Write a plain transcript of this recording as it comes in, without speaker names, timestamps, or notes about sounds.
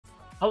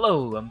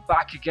Hello, I'm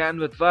back again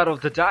with word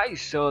of the day,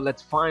 so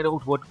let's find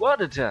out what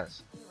word it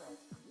is.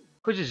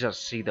 Could you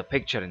just see the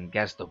picture and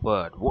guess the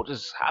word? What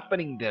is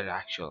happening there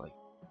actually?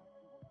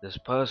 This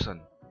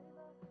person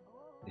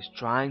is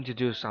trying to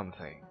do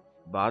something,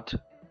 but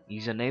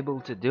he's unable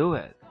to do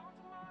it.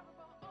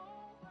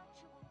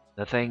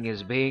 The thing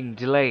is being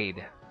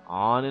delayed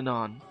on and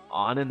on,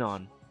 on and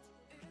on,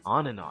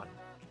 on and on.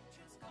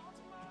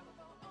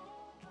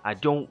 I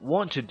don't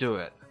want to do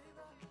it.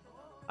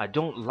 I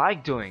don't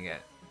like doing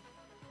it.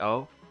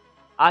 Oh,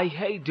 I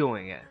hate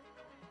doing it.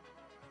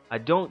 I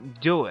don't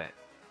do it.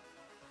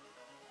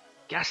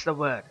 Guess the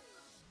word.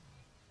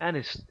 And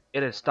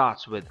it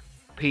starts with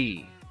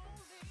P.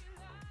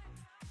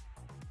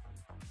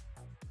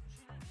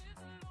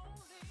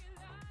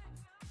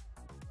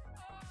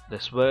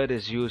 This word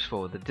is used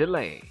for the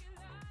delay.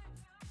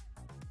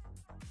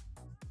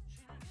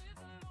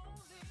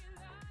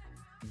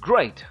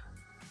 Great.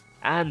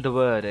 And the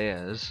word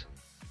is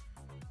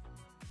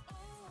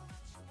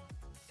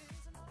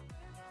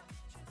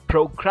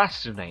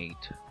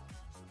procrastinate.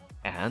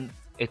 And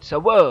it's a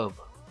verb,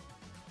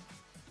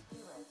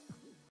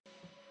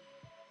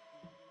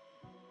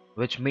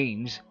 which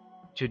means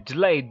to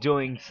delay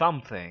doing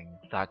something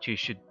that you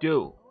should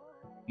do,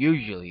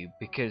 usually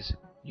because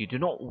you do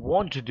not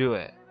want to do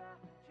it.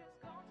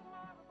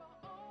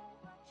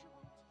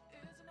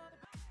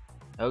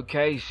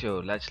 Okay, so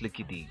let's look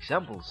at the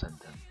example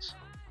sentence.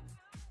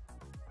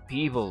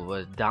 People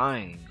were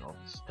dying of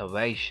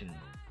starvation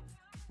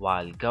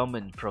while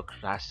government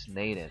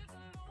procrastinated.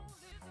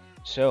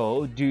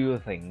 So, do you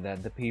think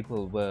that the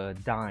people were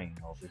dying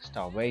of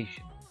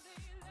starvation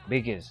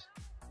because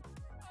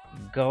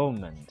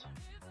government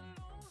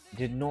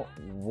did not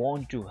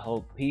want to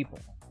help people?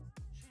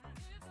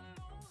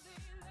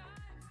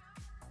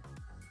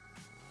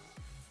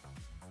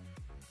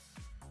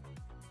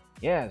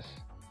 Yes,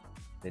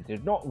 they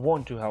did not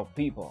want to help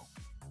people.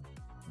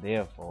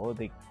 Therefore,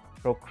 they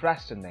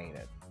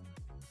procrastinated.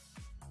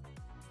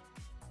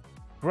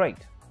 Great.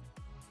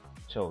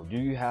 So, do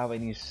you have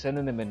any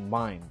synonym in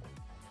mind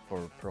for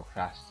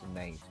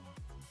procrastinate?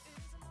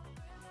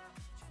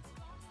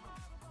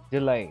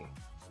 Delay.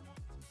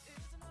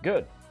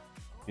 Good.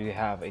 Do you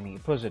have any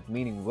opposite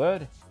meaning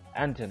word,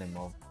 antonym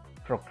of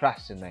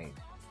procrastinate?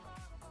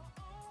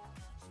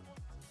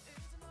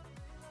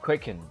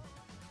 Quicken.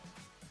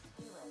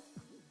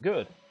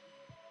 Good.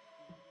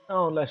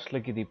 Now let's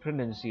look at the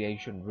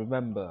pronunciation.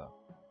 Remember,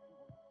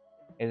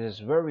 it is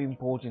very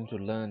important to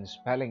learn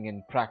spelling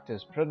and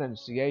practice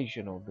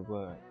pronunciation of the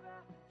word.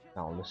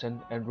 Now listen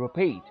and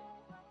repeat.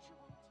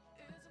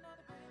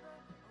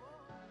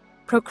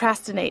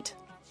 Procrastinate.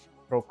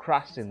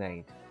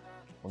 Procrastinate.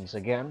 Once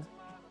again.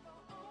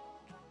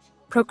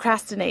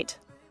 Procrastinate.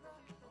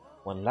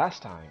 One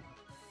last time.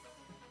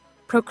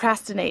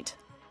 Procrastinate.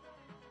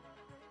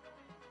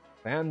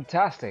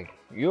 Fantastic!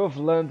 You have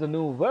learned a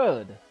new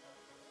word.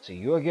 See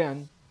you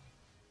again.